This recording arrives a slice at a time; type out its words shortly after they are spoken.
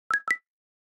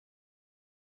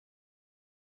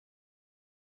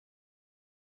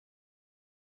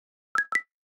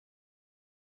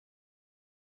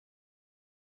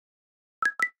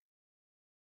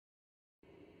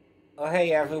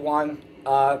Hey everyone,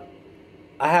 I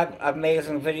have an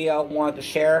amazing video I wanted to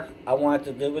share. I wanted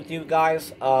to do with you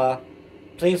guys.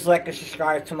 Please like and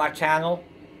subscribe to my channel.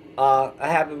 I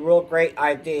have a real great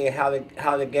idea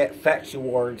how to get fetch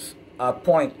rewards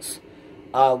points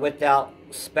without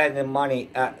spending money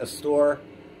at a store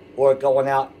or going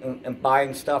out and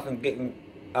buying stuff and getting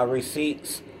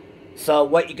receipts. So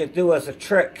what you could do as a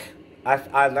trick,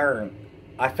 I learned.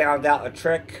 I found out a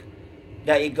trick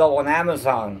that you go on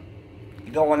Amazon.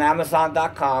 You go on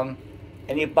Amazon.com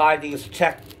and you buy these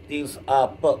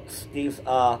books, these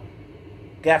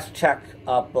guest check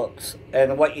books.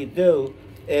 And what you do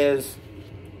is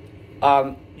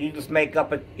you just make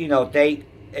up a date.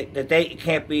 The date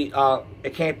can't be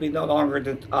no longer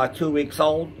than 2 weeks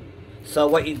old. So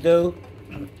what you do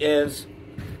is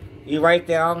you write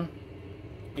down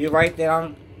the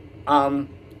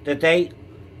date.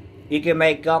 You can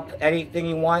make up anything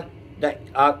you want. That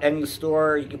any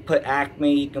store, you can put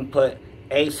Acme, you can put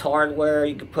Ace Hardware,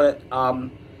 you can put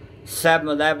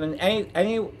 7-Eleven,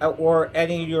 any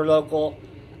of your local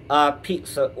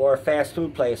pizza or fast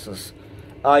food places.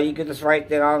 You can just write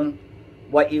down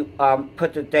what you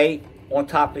put the date on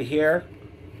top of here.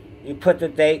 You put the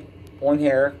date on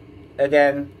here, and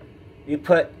then you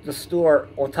put the store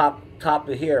on top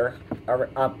of here.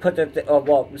 Put the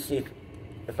well, let's see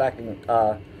if I can.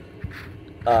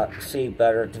 See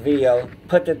better the video.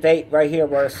 Put the date right here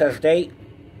where it says date.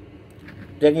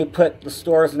 Then you put the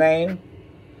store's name,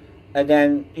 and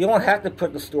then you don't have to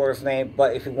put the store's name,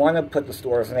 but if you want to put the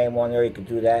store's name on there, you can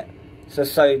do that. So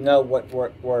you know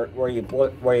where you got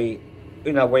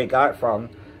it from,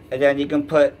 and then you can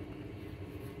put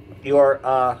your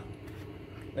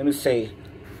let me see,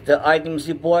 the items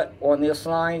you bought on this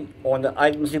line, on the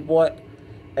items you bought,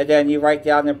 and then you write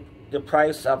down the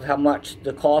price of how much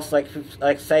the cost. Like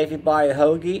say if you buy a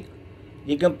hoagie,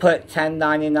 you can put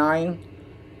 $10.99,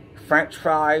 French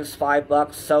fries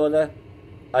 $5, soda,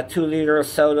 a 2-liter of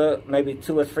soda, maybe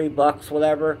 $2 or $3,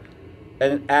 whatever,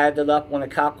 and add it up on a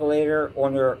calculator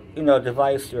on your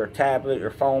device, your tablet, your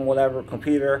phone, whatever,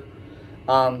 computer,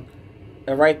 and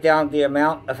write down the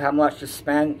amount of how much you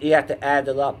spend. You have to add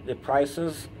it up, the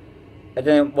prices, and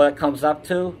then what it comes up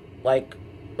to, like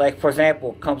for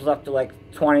example, it comes up to like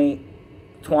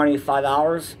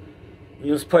 $25.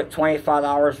 You just put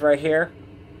 $25 right here,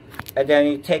 and then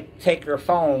you take your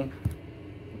phone,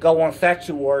 go on Fetch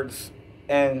Rewards,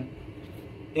 and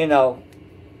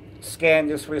scan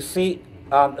this receipt.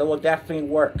 It will definitely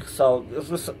work. So this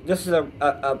is a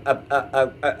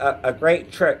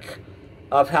great trick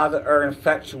of how to earn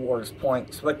Fetch Rewards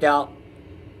points without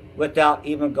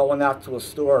even going out to a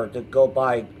store to go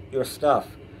buy your stuff.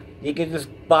 You can just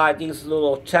buy these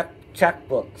little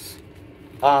checkbooks.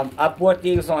 I bought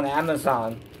these on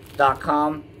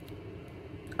Amazon.com.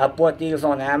 I bought these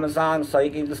on Amazon, so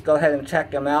you can just go ahead and check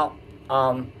them out.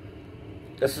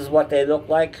 This is what they look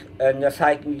like, and that's how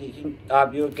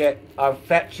you'll get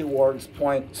Fetch Rewards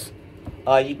points.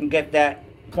 You can get that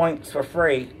points for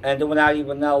free, and they will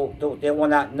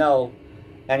not know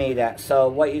any of that. So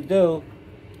what you do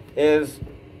is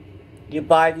you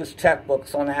buy these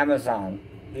checkbooks on Amazon.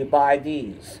 You buy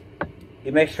these.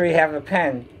 You make sure you have a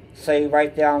pen, so you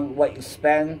write down what you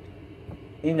spend.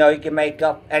 You can make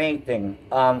up anything.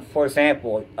 For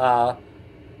example, for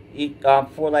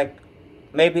like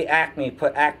maybe Acme,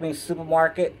 put Acme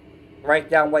Supermarket. Write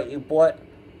down what you bought.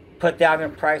 Put down the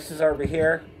prices over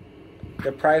here.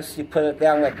 The price, you put it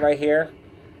down like right here,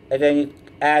 and then you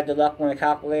add it up on a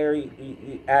calculator.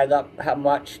 You add up how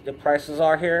much the prices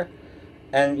are here,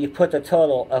 and you put the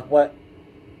total of what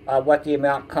the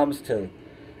amount comes to.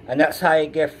 And that's how you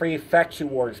get free Fetch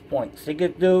Rewards points. You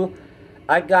could do,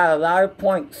 I got a lot of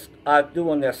points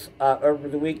doing this over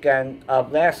the weekend,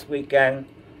 last weekend,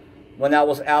 when I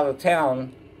was out of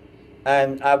town,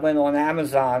 and I went on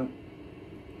Amazon,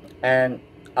 and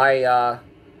I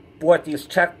bought these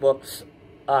checkbooks,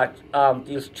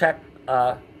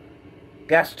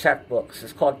 guest checkbooks.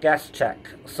 It's called Guest Check.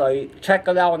 So you check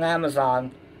it out on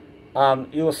Amazon.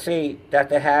 You will see that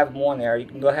they have them on there. You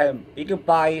can go ahead and you can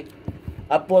buy.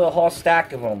 I bought a whole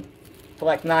stack of them for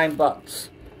like $9.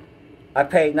 I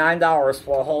paid $9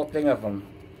 for a whole thing of them.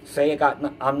 Say you got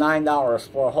 $9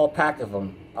 for a whole pack of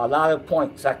them. A lot of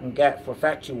points I can get for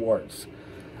Fetch Rewards.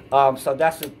 So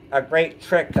that's a great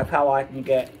trick of how I can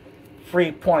get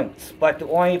free points. But the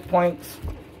only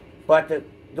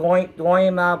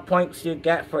amount of points you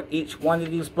get for each one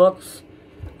of these books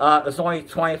is only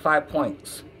 25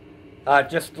 points.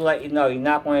 Just to let you know, you're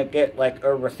not going to get like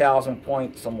over 1,000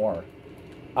 points or more.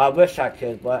 I wish I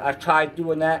could, but I tried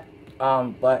doing that,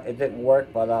 but it didn't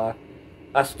work. But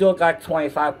I still got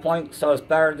 25 points, so it's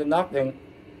better than nothing.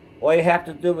 All you have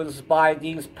to do is buy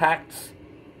these packs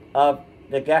of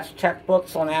the guest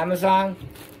checkbooks on Amazon,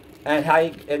 and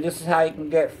this is how you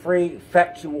can get free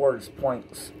Fetch Rewards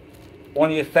points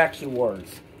on your Fetch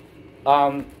Rewards.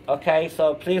 Okay,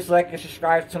 so please like and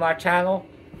subscribe to my channel,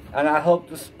 and I hope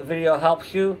this video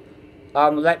helps you.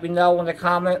 Let me know in the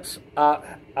comments.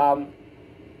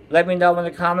 Let me know in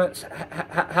the comments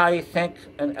how you think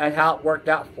and how it worked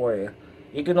out for you.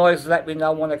 You can always let me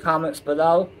know in the comments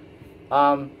below.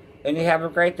 And you have a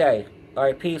great day.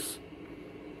 Alright, peace.